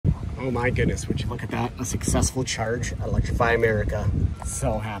Oh my goodness, would you look at that? A successful charge at Electrify America.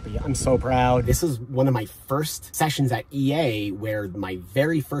 So happy, I'm so proud. This is one of my first sessions at EA where my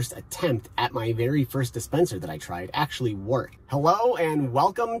very first attempt at my very first dispenser that I tried actually worked. Hello and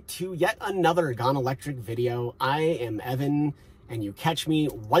welcome to yet another Gone Electric video. I am Evan and you catch me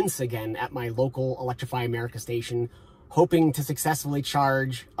once again at my local Electrify America station, hoping to successfully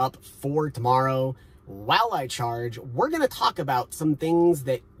charge up for tomorrow. While I charge, we're going to talk about some things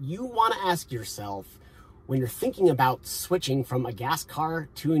that you want to ask yourself when you're thinking about switching from a gas car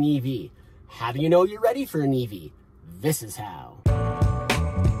to an EV. How do you know you're ready for an EV? This is how.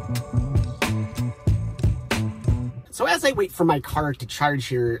 So as I wait for my car to charge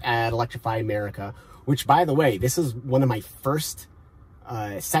here at Electrify America, which by the way, this is one of my first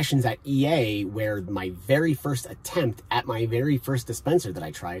sessions at EA where my very first attempt at my very first dispenser that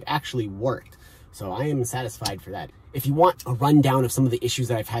I tried actually worked. So I am satisfied for that. If you want a rundown of some of the issues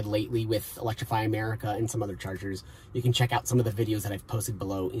that I've had lately with Electrify America and some other chargers, you can check out some of the videos that I've posted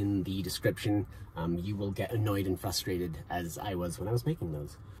below in the description. You will get annoyed and frustrated as I was when I was making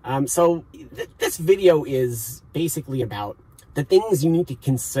those. This video is basically about the things you need to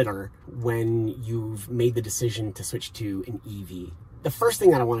consider when you've made the decision to switch to an EV. The first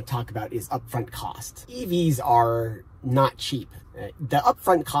thing that I want to talk about is upfront cost. EVs are not cheap. The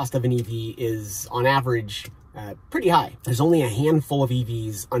upfront cost of an EV is, on average, pretty high. There's only a handful of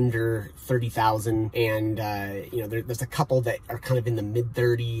EVs under 30,000, and you know, there's a couple that are kind of in the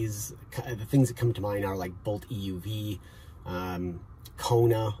mid-30s. The things that come to mind are like Bolt EUV,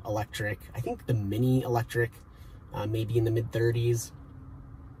 Kona electric. I think the Mini electric may be in the mid-30s.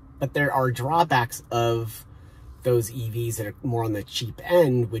 But there are drawbacks of those EVs that are more on the cheap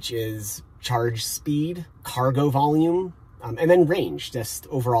end, which is charge speed, cargo volume, and then range, just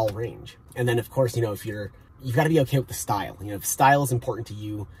overall range. And then of course, you know, you've got to be okay with the style. You know, if style is important to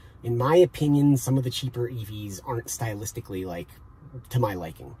you, in my opinion, some of the cheaper EVs aren't stylistically like to my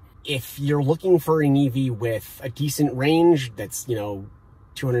liking. If you're looking for an EV with a decent range that's, you know,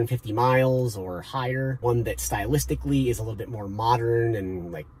 250 miles or higher, one that stylistically is a little bit more modern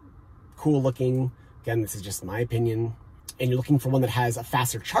and like cool looking, again, this is just my opinion, and you're looking for one that has a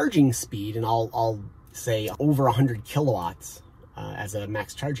faster charging speed, and I'll say over 100 kilowatts as a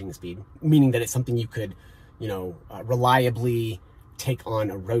max charging speed, meaning that it's something you could, you know, reliably take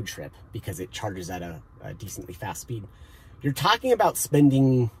on a road trip because it charges at a decently fast speed. You're talking about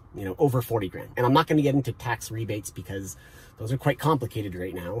spending, you know, over 40 grand. And I'm not going to get into tax rebates because those are quite complicated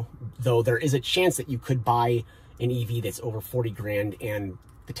right now, though there is a chance that you could buy an EV that's over 40 grand and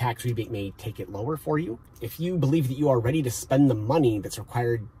the tax rebate may take it lower for you. If you believe that you are ready to spend the money that's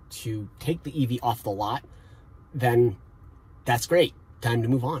required to take the EV off the lot, then that's great. Time to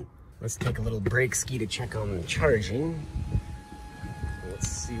move on. Let's take a little break ski to check on the charging. Let's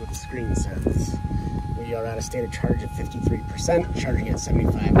see what the screen says. We are at a state of charge of 53%, charging at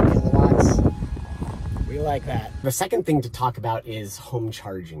 75 kilowatts. We like that. The second thing to talk about is home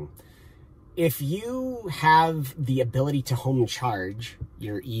charging. If you have the ability to home charge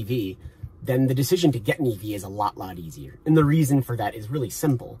your EV, then the decision to get an EV is a lot easier. And the reason for that is really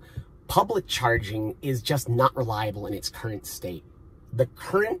simple. Public charging is just not reliable in its current state. The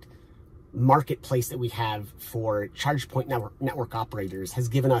current marketplace that we have for charge point network operators has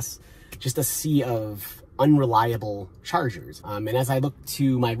given us just a sea of unreliable chargers. And as I look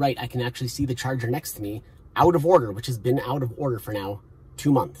to my right, I can actually see the charger next to me out of order, which has been out of order for now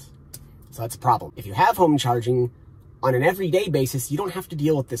 2 months. So that's a problem. If you have home charging on an everyday basis, you don't have to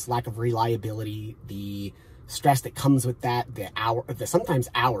deal with this lack of reliability, the stress that comes with that, the sometimes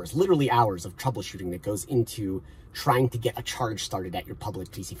hours, literally hours of troubleshooting that goes into trying to get a charge started at your public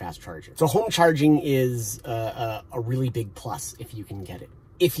DC fast charger. So home charging is a really big plus if you can get it.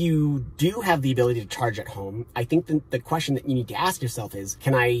 If you do have the ability to charge at home, I think the question that you need to ask yourself is,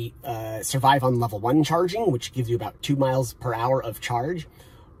 can I survive on level 1 charging, which gives you about 2 miles per hour of charge?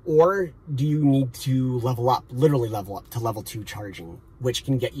 Or do you need to level up, literally level up to level 2 charging, which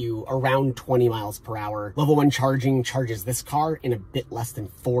can get you around 20 miles per hour. Level 1 charging charges this car in a bit less than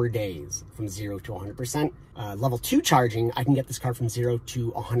 4 days from 0 to 100%. Level 2 charging, I can get this car from 0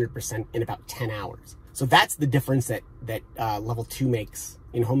 to 100% in about 10 hours. So that's the difference that level 2 makes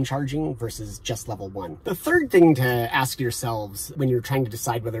in home charging versus just level 1. The third thing to ask yourselves when you're trying to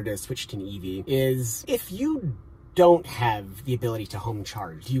decide whether to switch to an EV is, if you don't have the ability to home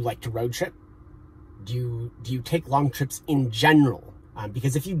charge, do you like to road trip? Do you take long trips in general?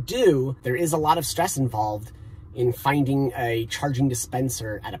 Because if you do, there is a lot of stress involved in finding a charging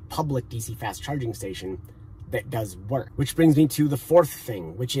dispenser at a public DC fast charging station that does work. Which brings me to the fourth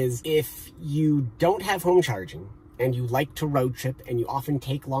thing, which is if you don't have home charging and you like to road trip and you often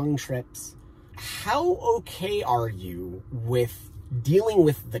take long trips, how okay are you with dealing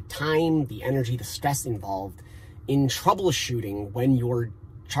with the time, the energy, the stress involved in troubleshooting when your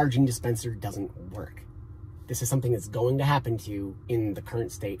charging dispenser doesn't work? This is something that's going to happen to you in the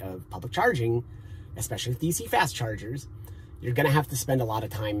current state of public charging, especially with DC fast chargers. You're going to have to spend a lot of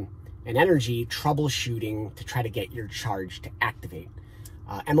time and energy troubleshooting to try to get your charge to activate.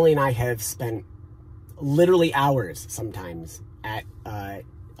 Emily and I have spent literally hours sometimes at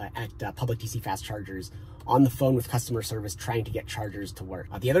public DC fast chargers on the phone with customer service trying to get chargers to work.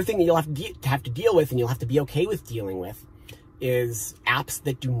 The other thing that you'll have to deal with, and you'll have to be okay with dealing with, is apps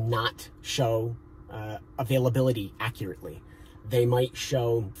that do not show availability accurately. They might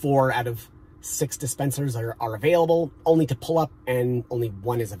show 4 out of 6 dispensers are available, only to pull up and only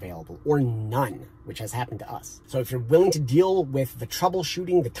 1 is available, or none, which has happened to us. So if you're willing to deal with the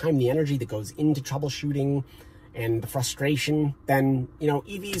troubleshooting, the time, the energy that goes into troubleshooting, and the frustration, then, you know,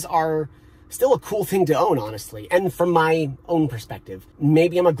 EVs are still a cool thing to own, honestly. And from my own perspective,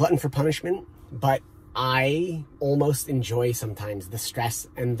 maybe I'm a glutton for punishment, but I almost enjoy sometimes the stress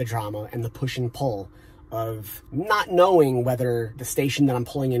and the drama and the push and pull of not knowing whether the station that I'm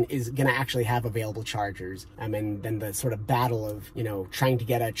pulling in is going to actually have available chargers. And then the sort of battle of, you know, trying to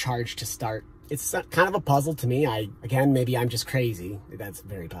get a charge to start. It's kind of a puzzle to me. Again, maybe I'm just crazy. That's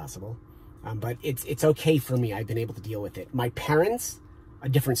very possible. But it's okay for me. I've been able to deal with it. My parents, a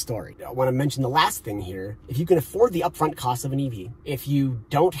different story. I want to mention the last thing here. If you can afford the upfront cost of an EV, if you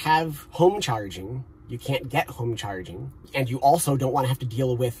don't have home charging, you can't get home charging, and you also don't want to have to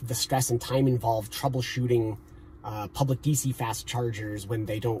deal with the stress and time involved troubleshooting public DC fast chargers when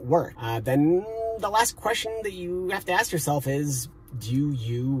they don't work, then the last question that you have to ask yourself is, do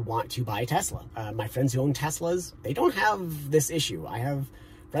you want to buy a Tesla? My friends who own Teslas, they don't have this issue. I have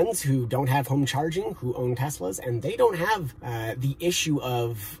friends who don't have home charging who own Teslas, and they don't have the issue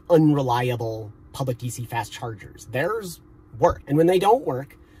of unreliable public DC fast chargers. Theirs work, and when they don't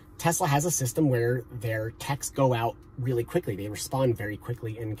work, Tesla has a system where their techs go out really quickly. They respond very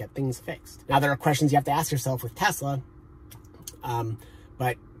quickly and get things fixed. Now, there are questions you have to ask yourself with Tesla,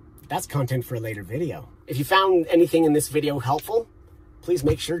 but that's content for a later video. If you found anything in this video helpful, please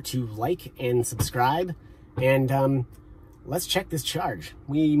make sure to like and subscribe, and let's check this charge.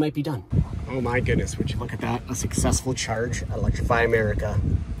 We might be done. Oh my goodness, would you look at that? A successful charge at Electrify America.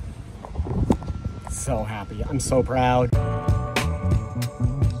 So happy. I'm so proud.